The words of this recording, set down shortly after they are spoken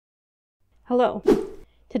Hello.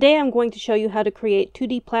 Today I'm going to show you how to create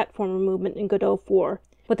 2D platformer movement in Godot 4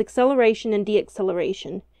 with acceleration and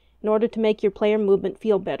deacceleration in order to make your player movement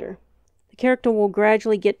feel better. The character will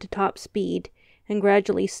gradually get to top speed and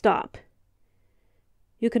gradually stop.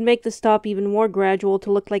 You can make the stop even more gradual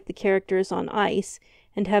to look like the character is on ice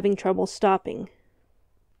and having trouble stopping.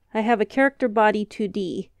 I have a character body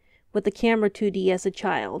 2D with the camera 2D as a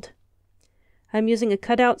child. I'm using a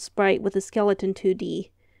cutout sprite with a skeleton 2D,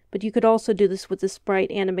 but you could also do this with a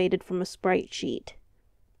sprite animated from a sprite sheet.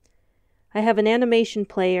 I have an animation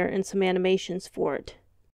player and some animations for it.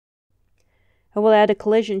 I will add a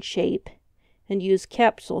collision shape and use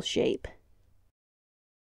capsule shape.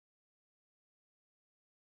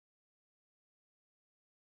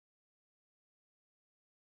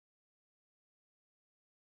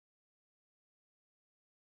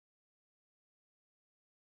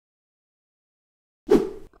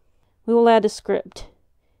 We will add a script.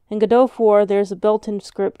 In Godot 4, there is a built-in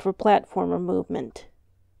script for platformer movement.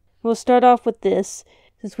 We'll start off with this,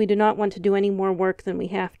 since we do not want to do any more work than we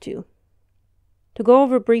have to. To go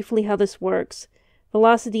over briefly how this works,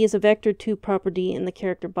 velocity is a vector2 property in the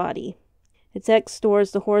character body. Its x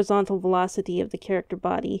stores the horizontal velocity of the character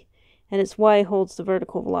body, and its y holds the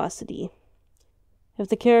vertical velocity. If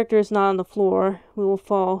the character is not on the floor, we will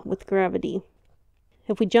fall with gravity.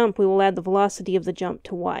 If we jump, we will add the velocity of the jump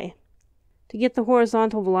to y. To get the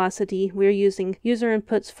horizontal velocity, we are using user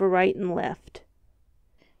inputs for right and left.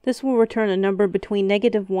 This will return a number between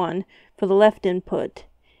 -1 for the left input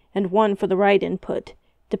and 1 for the right input,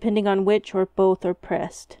 depending on which or if both are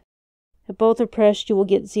pressed. If both are pressed, you will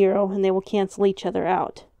get 0, and they will cancel each other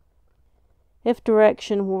out. If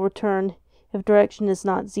direction will return if direction is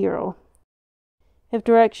not 0. If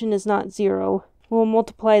direction is not 0, we will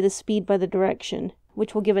multiply the speed by the direction,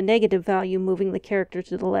 which will give a negative value moving the character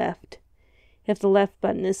to the left, if the left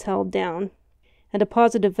button is held down, and a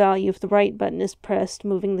positive value if the right button is pressed,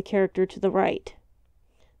 moving the character to the right.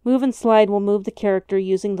 Move and slide will move the character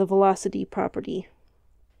using the velocity property.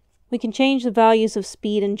 We can change the values of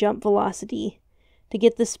speed and jump velocity to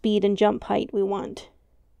get the speed and jump height we want.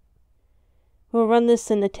 We'll run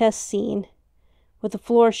this in the test scene with a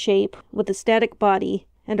floor shape with a static body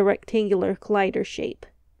and a rectangular collider shape.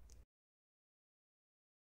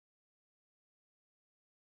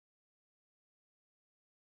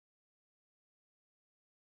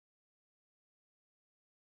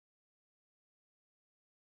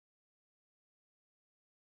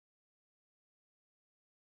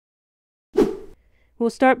 We'll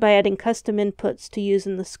start by adding custom inputs to use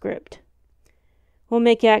in the script. We'll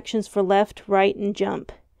make actions for left, right, and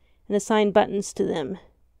jump, and assign buttons to them,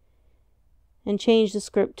 and change the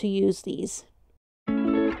script to use these.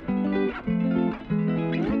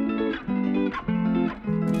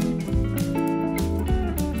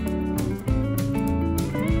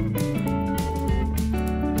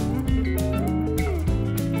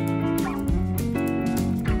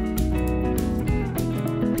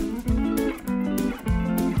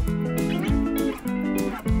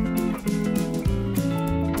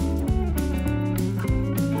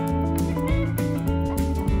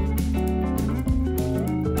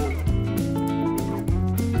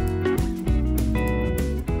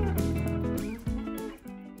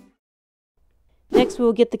 Next, we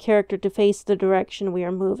will get the character to face the direction we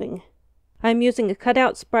are moving. I am using a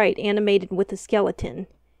cutout sprite animated with a skeleton,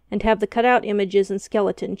 and have the cutout images and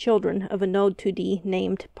skeleton children of a node 2D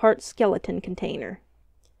named part skeleton container.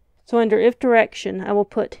 So under if direction, I will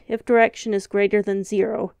put if direction is greater than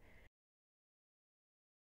 0,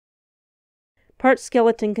 part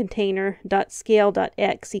skeleton container dot scale dot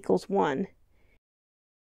x equals 1.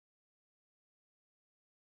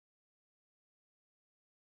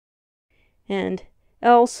 And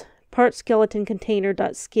else part skeleton container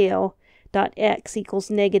dot scale dot x equals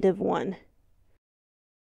 -1.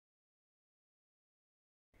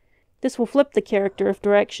 This will flip the character if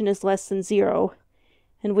direction is less than 0,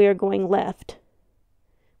 and we are going left.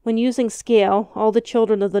 When using scale, all the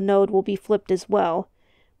children of the node will be flipped as well,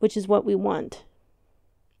 which is what we want.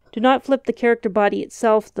 Do not flip the character body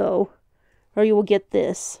itself, though, or you will get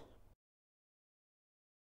this.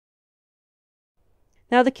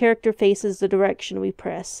 Now the character faces the direction we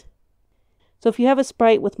press. So if you have a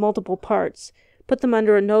sprite with multiple parts, put them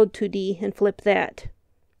under a node 2D and flip that.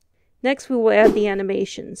 Next we will add the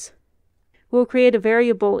animations. We will create a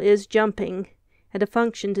variable isJumping and a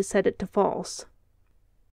function to set it to false.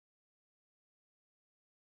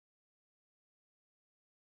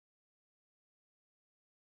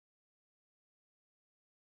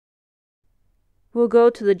 We'll go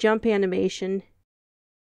to the jump animation,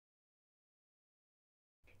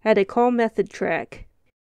 add a call method track,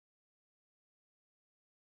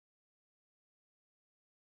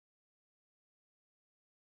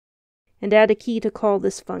 and add a key to call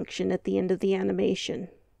this function at the end of the animation.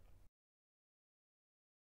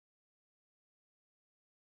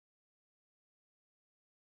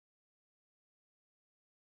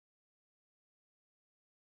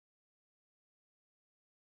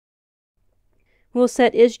 We'll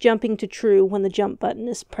set isJumping to true when the jump button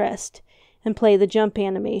is pressed, and play the jump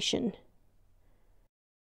animation.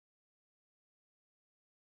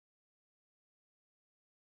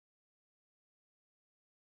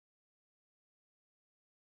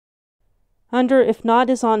 Under if not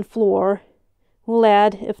is on floor, we'll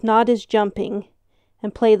add if not is jumping,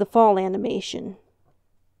 and play the fall animation.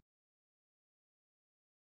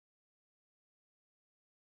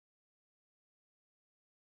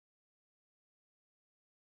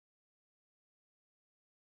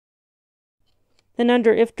 Then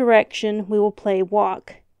under if direction, we will play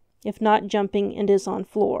walk, if not jumping and is on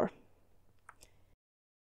floor.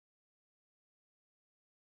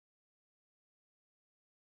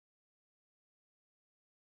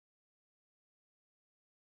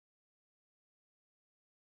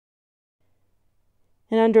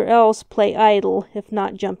 And under else, play idle, if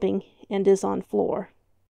not jumping and is on floor.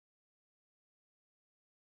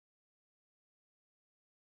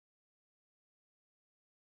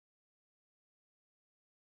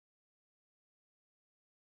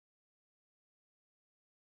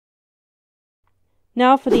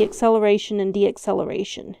 Now for the acceleration and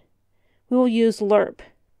deacceleration. We will use Lerp.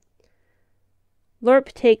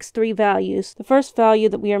 Lerp takes three values: the first value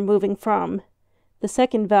that we are moving from, the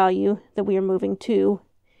second value that we are moving to,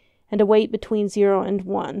 and a weight between 0 and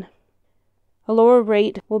 1. A lower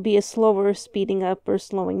rate will be a slower speeding up or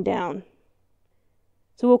slowing down.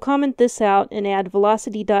 So we'll comment this out and add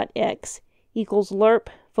velocity.x equals Lerp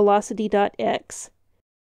velocity.x.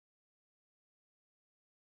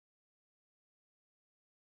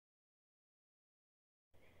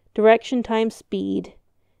 Direction times speed,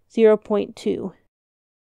 0.2.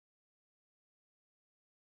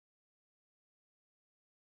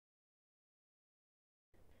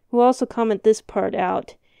 We'll also comment this part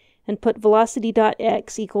out and put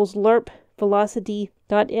velocity.x equals Lerp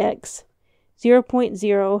velocity.x,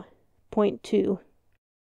 0.0.2.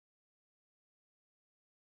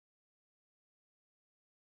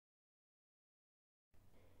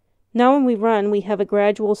 Now when we run, we have a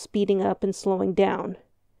gradual speeding up and slowing down.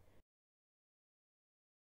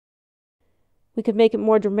 We could make it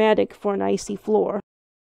more dramatic for an icy floor.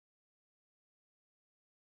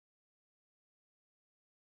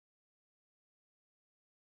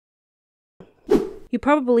 You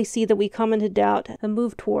probably see that we commented out a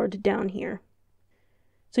move toward down here.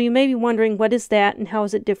 So you may be wondering, what is that and how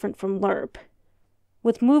is it different from Lerp?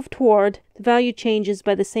 With move toward, the value changes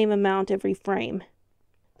by the same amount every frame.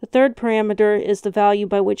 The third parameter is the value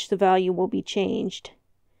by which the value will be changed.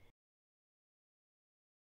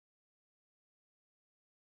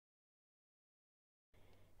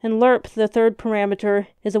 In Lerp, the third parameter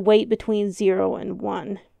is a weight between 0 and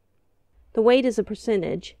 1. The weight is a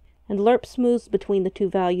percentage, and Lerp smooths between the two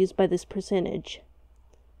values by this percentage.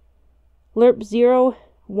 Lerp 0,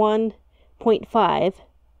 1, 0.5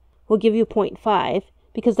 will give you 0.5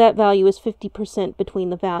 because that value is 50% between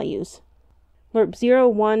the values. Lerp 0,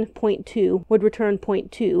 1, 0.2 would return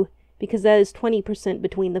 0.2 because that is 20%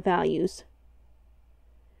 between the values.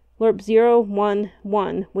 Lerp 0, 1,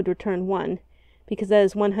 1 would return 1 because that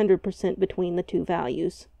is 100% between the two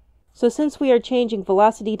values. So since we are changing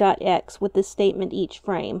velocity.x with this statement each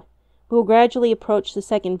frame, we will gradually approach the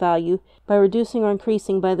second value by reducing or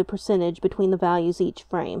increasing by the percentage between the values each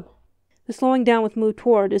frame. The slowing down with move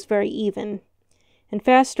toward is very even, and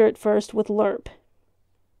faster at first with Lerp.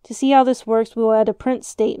 To see how this works, we will add a print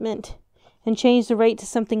statement and change the rate to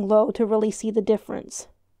something low to really see the difference.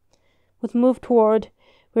 With move toward,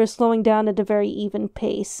 we are slowing down at a very even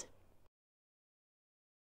pace.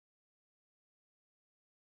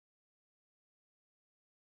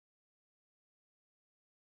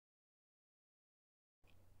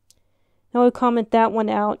 Now we'll comment that one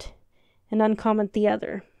out and uncomment the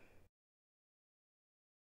other.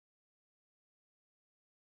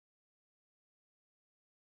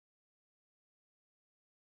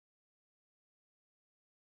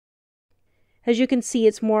 As you can see,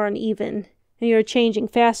 it's more uneven, and you're changing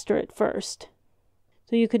faster at first.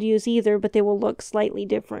 So you could use either, but they will look slightly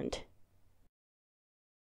different.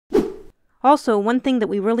 Also, one thing that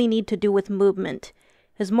we really need to do with movement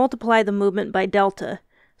is multiply the movement by delta,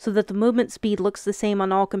 so that the movement speed looks the same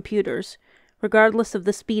on all computers, regardless of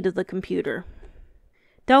the speed of the computer.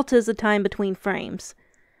 Delta is the time between frames.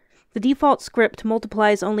 The default script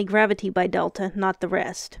multiplies only gravity by delta, not the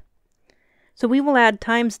rest. So we will add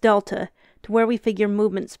times delta to where we figure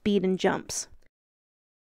movement speed and jumps.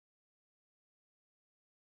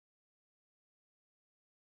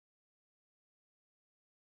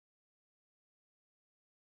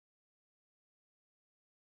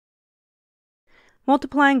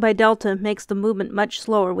 Multiplying by delta makes the movement much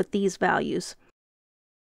slower with these values.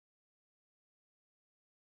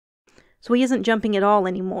 So he isn't jumping at all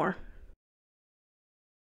anymore.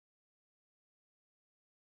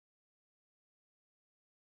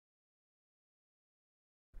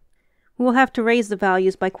 We will have to raise the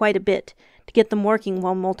values by quite a bit to get them working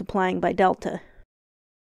while multiplying by delta.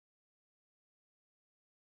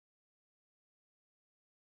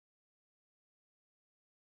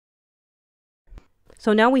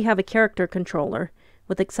 So now we have a character controller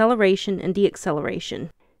with acceleration and deacceleration.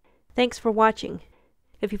 Thanks for watching.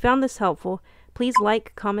 If you found this helpful, please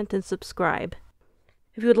like, comment, and subscribe.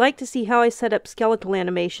 If you would like to see how I set up skeletal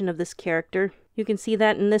animation of this character, you can see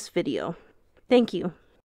that in this video. Thank you.